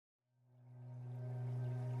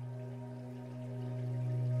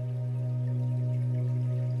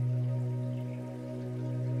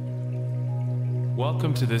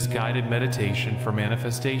Welcome to this guided meditation for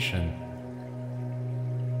manifestation.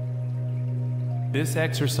 This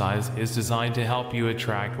exercise is designed to help you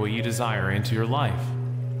attract what you desire into your life.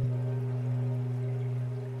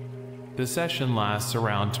 The session lasts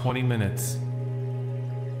around 20 minutes.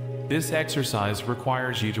 This exercise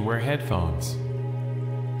requires you to wear headphones.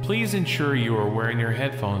 Please ensure you are wearing your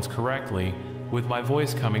headphones correctly, with my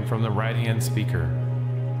voice coming from the right-hand speaker.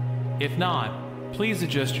 If not, please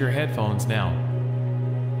adjust your headphones now.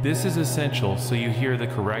 This is essential so you hear the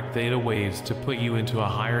correct theta waves to put you into a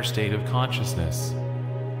higher state of consciousness.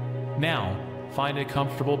 Now, find a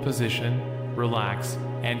comfortable position, relax,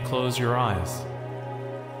 and close your eyes.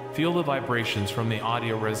 Feel the vibrations from the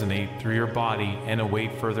audio resonate through your body and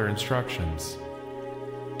await further instructions.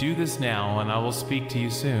 Do this now and I will speak to you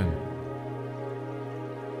soon.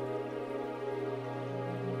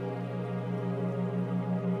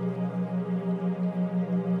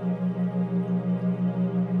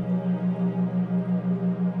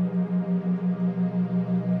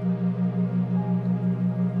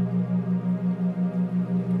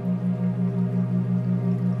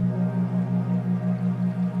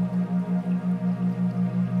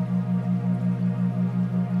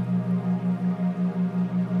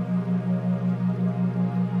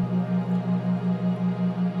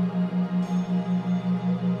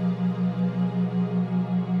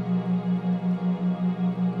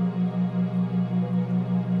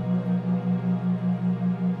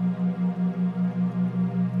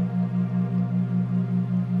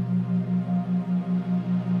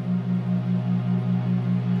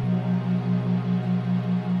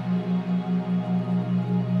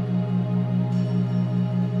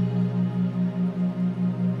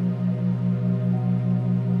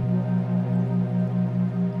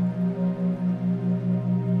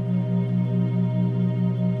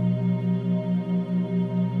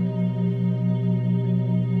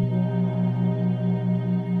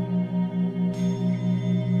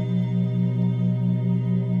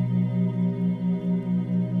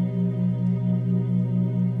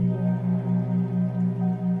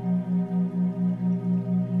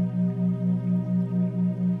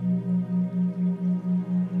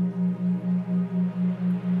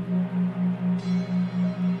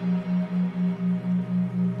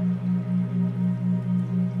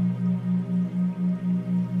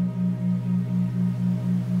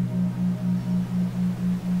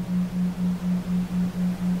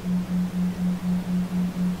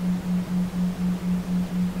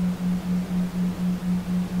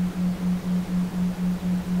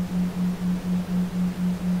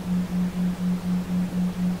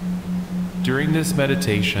 During this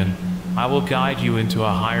meditation, I will guide you into a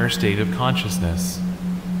higher state of consciousness.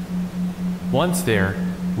 Once there,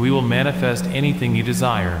 we will manifest anything you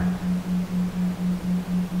desire.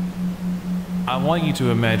 I want you to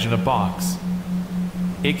imagine a box.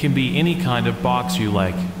 It can be any kind of box you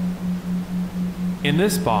like. In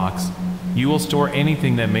this box, you will store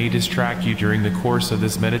anything that may distract you during the course of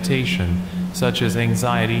this meditation, such as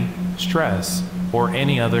anxiety, stress, or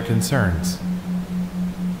any other concerns.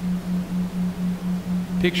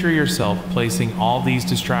 Picture yourself placing all these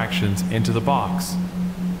distractions into the box.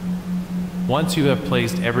 Once you have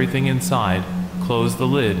placed everything inside, close the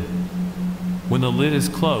lid. When the lid is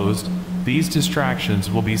closed, these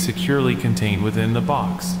distractions will be securely contained within the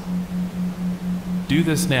box. Do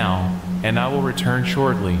this now, and I will return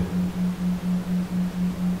shortly.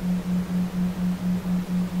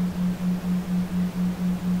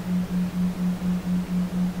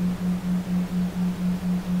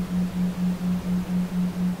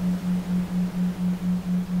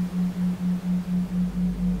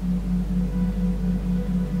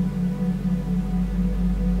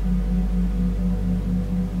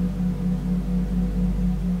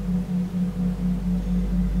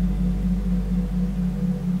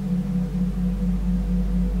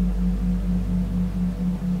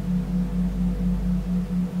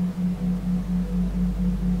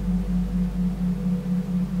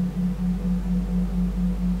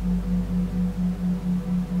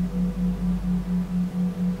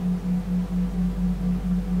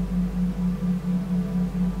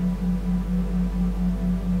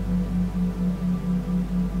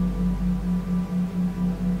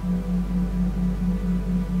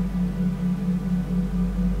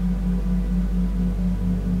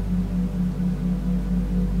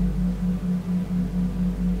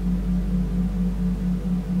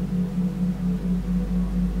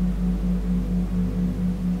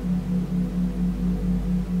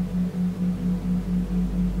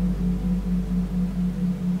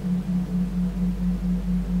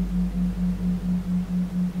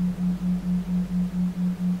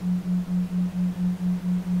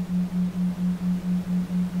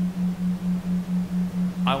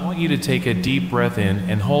 want you to take a deep breath in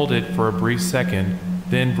and hold it for a brief second,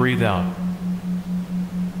 then breathe out.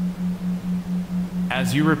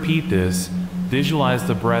 As you repeat this, visualize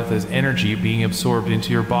the breath as energy being absorbed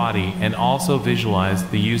into your body and also visualize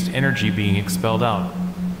the used energy being expelled out.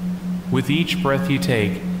 With each breath you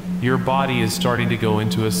take, your body is starting to go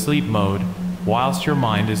into a sleep mode whilst your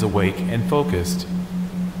mind is awake and focused.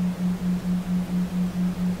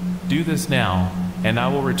 Do this now, and I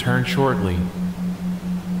will return shortly.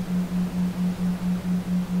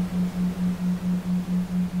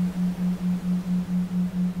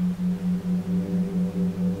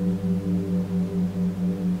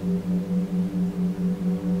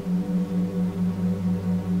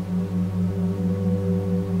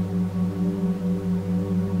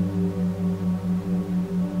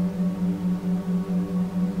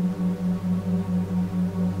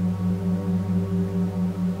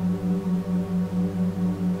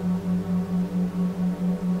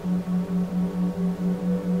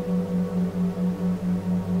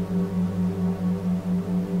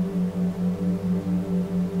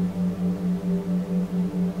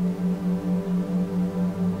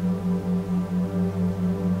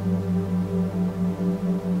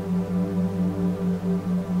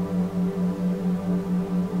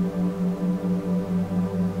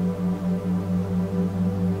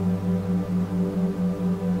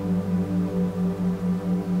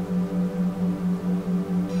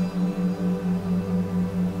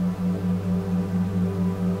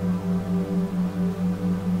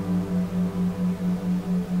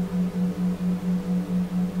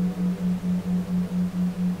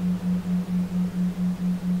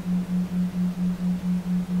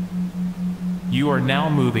 You are now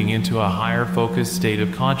moving into a higher focused state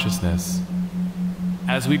of consciousness.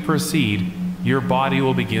 As we proceed, your body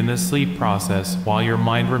will begin the sleep process while your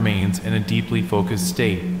mind remains in a deeply focused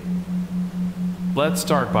state. Let's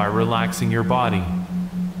start by relaxing your body.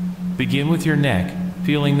 Begin with your neck,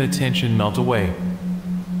 feeling the tension melt away.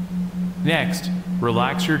 Next,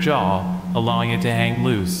 relax your jaw, allowing it to hang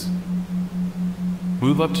loose.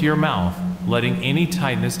 Move up to your mouth, letting any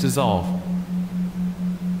tightness dissolve.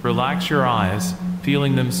 Relax your eyes,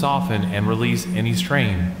 feeling them soften and release any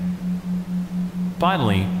strain.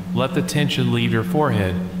 Finally, let the tension leave your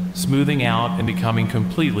forehead, smoothing out and becoming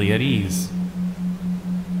completely at ease.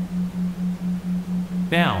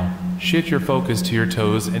 Now, shift your focus to your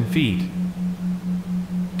toes and feet.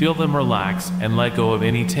 Feel them relax and let go of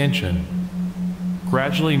any tension.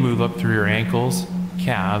 Gradually move up through your ankles,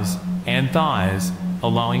 calves, and thighs,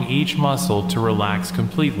 allowing each muscle to relax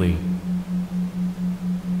completely.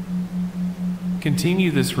 Continue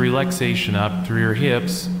this relaxation up through your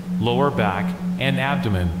hips, lower back, and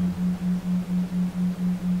abdomen.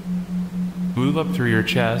 Move up through your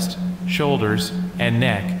chest, shoulders, and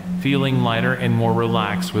neck, feeling lighter and more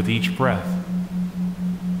relaxed with each breath.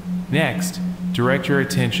 Next, direct your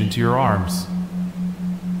attention to your arms.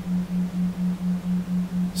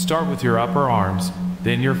 Start with your upper arms,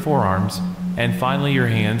 then your forearms, and finally your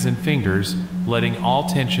hands and fingers, letting all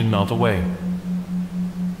tension melt away.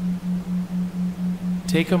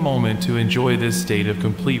 Take a moment to enjoy this state of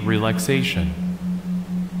complete relaxation.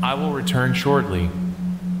 I will return shortly.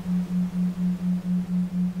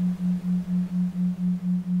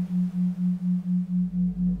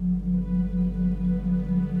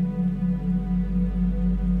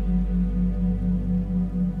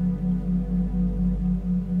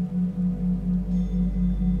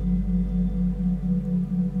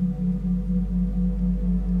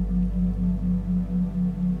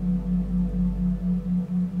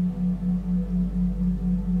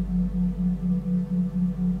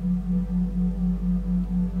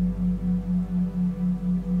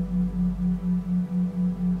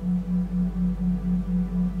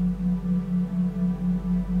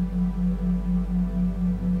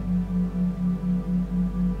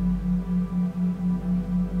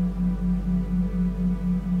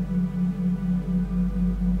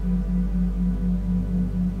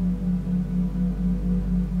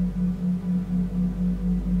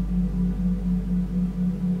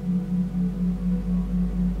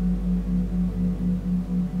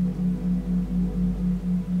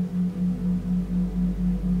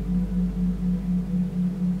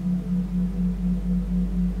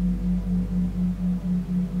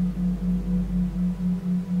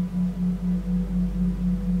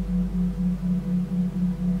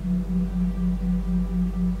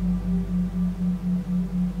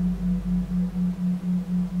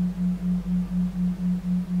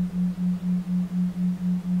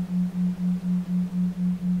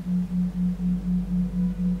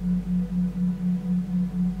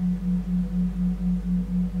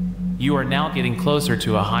 You are now getting closer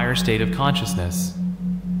to a higher state of consciousness.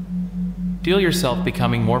 Feel yourself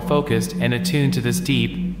becoming more focused and attuned to this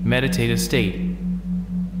deep, meditative state.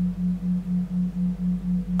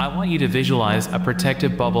 I want you to visualize a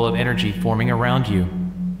protective bubble of energy forming around you.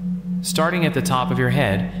 Starting at the top of your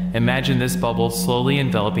head, imagine this bubble slowly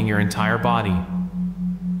enveloping your entire body.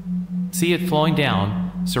 See it flowing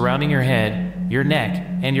down, surrounding your head, your neck,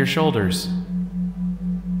 and your shoulders.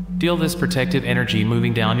 Feel this protective energy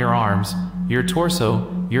moving down your arms, your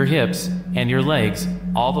torso, your hips, and your legs,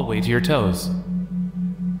 all the way to your toes.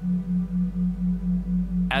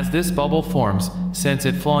 As this bubble forms, sense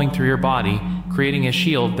it flowing through your body, creating a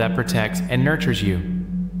shield that protects and nurtures you.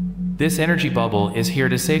 This energy bubble is here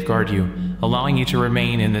to safeguard you, allowing you to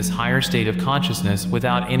remain in this higher state of consciousness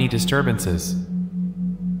without any disturbances.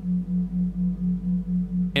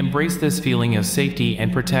 Embrace this feeling of safety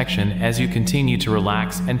and protection as you continue to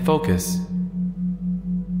relax and focus.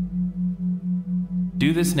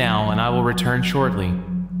 Do this now, and I will return shortly.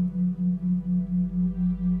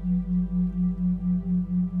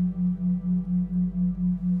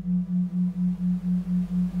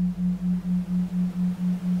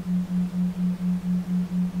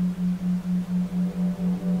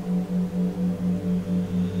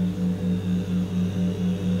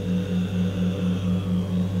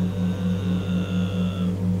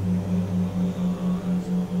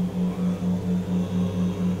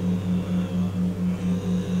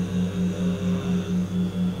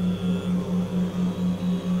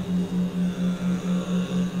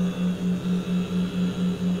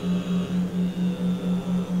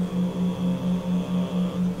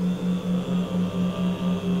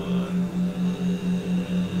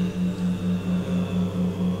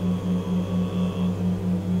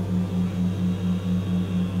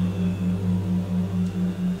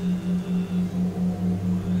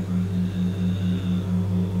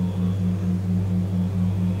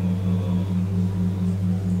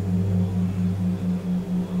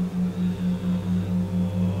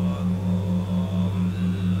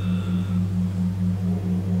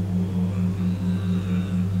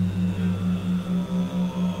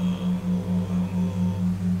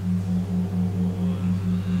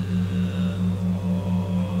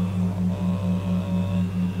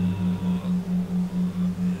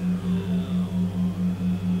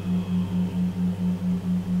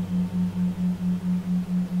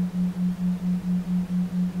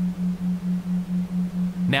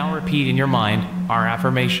 Now repeat in your mind our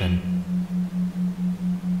affirmation.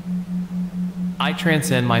 I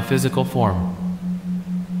transcend my physical form,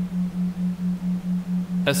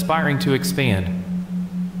 aspiring to expand,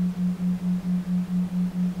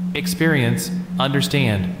 experience,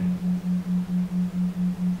 understand,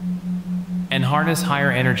 and harness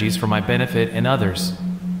higher energies for my benefit and others.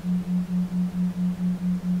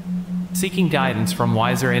 Seeking guidance from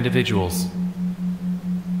wiser individuals.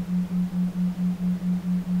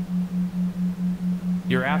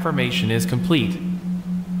 Your affirmation is complete.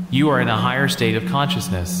 You are in a higher state of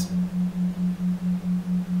consciousness.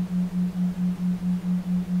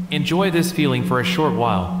 Enjoy this feeling for a short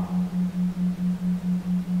while.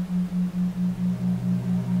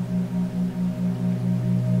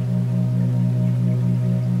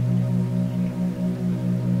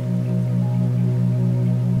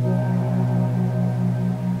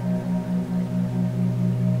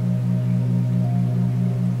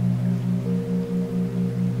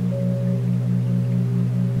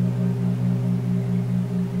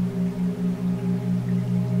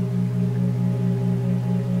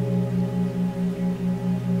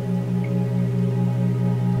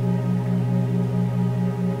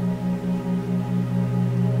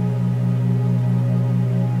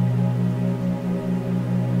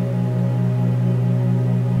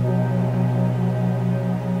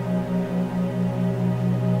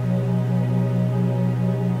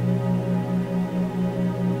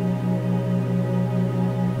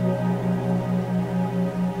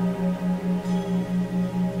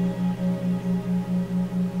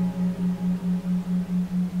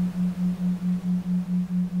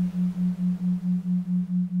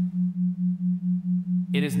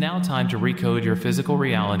 It is now time to recode your physical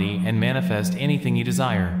reality and manifest anything you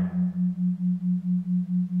desire.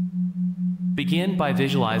 Begin by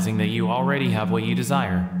visualizing that you already have what you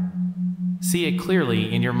desire. See it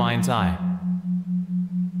clearly in your mind's eye.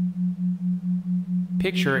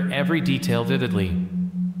 Picture every detail vividly.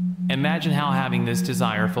 Imagine how having this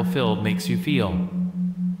desire fulfilled makes you feel.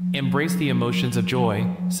 Embrace the emotions of joy,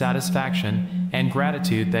 satisfaction, and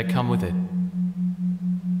gratitude that come with it.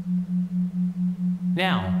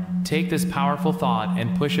 Now, take this powerful thought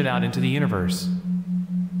and push it out into the universe.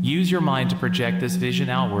 Use your mind to project this vision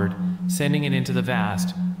outward, sending it into the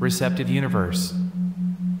vast, receptive universe.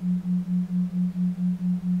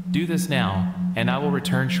 Do this now, and I will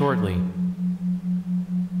return shortly.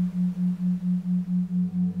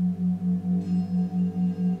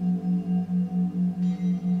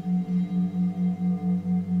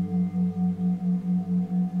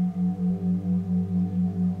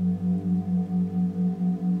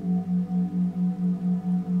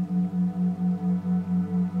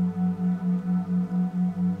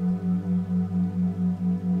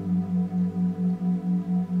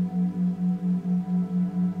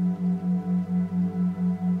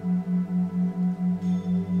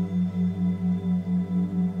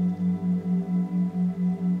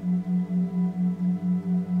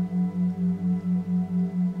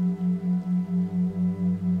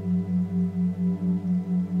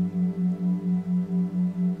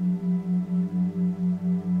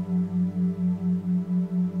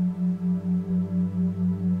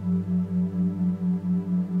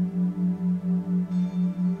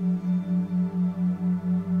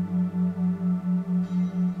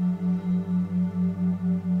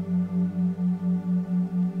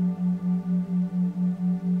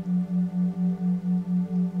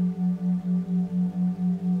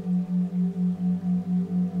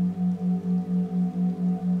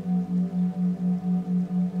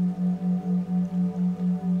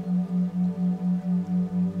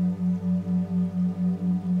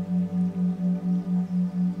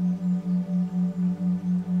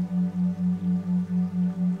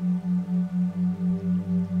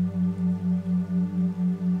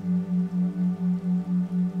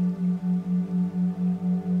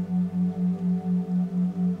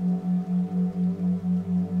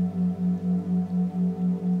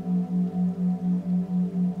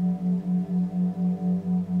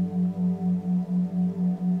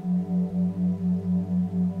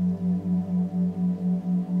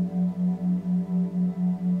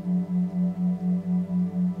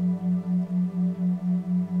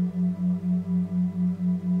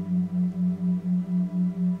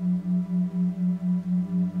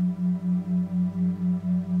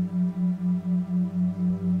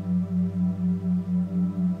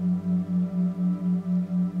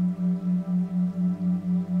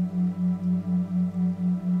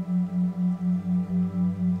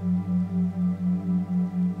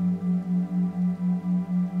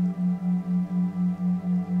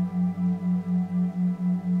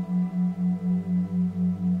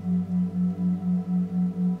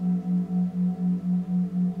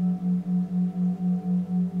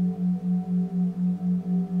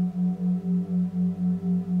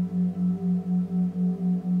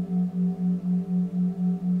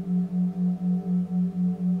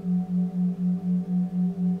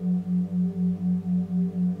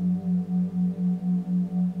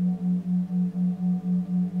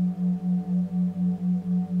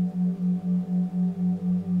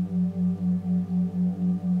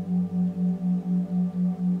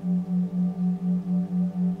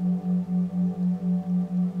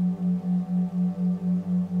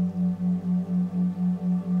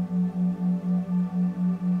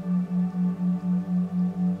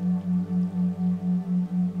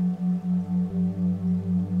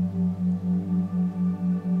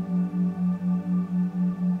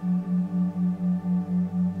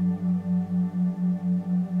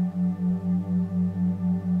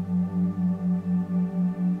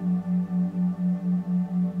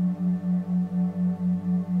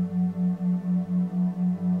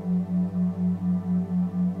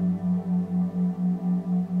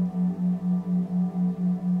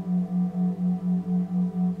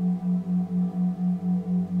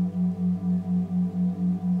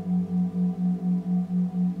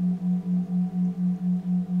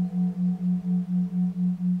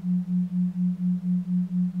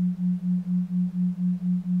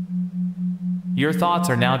 Your thoughts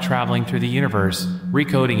are now traveling through the universe,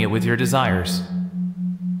 recoding it with your desires.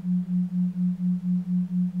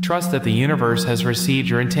 Trust that the universe has received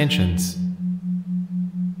your intentions.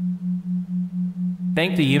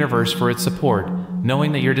 Thank the universe for its support,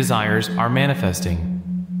 knowing that your desires are manifesting.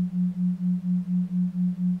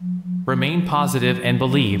 Remain positive and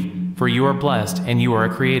believe, for you are blessed and you are a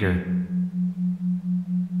creator.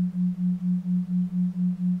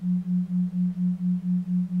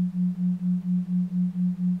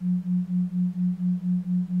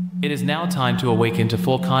 It is now time to awaken to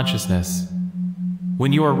full consciousness.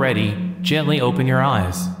 When you are ready, gently open your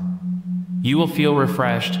eyes. You will feel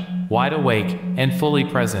refreshed, wide awake, and fully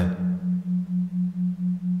present.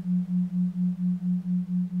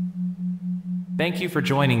 Thank you for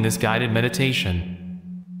joining this guided meditation.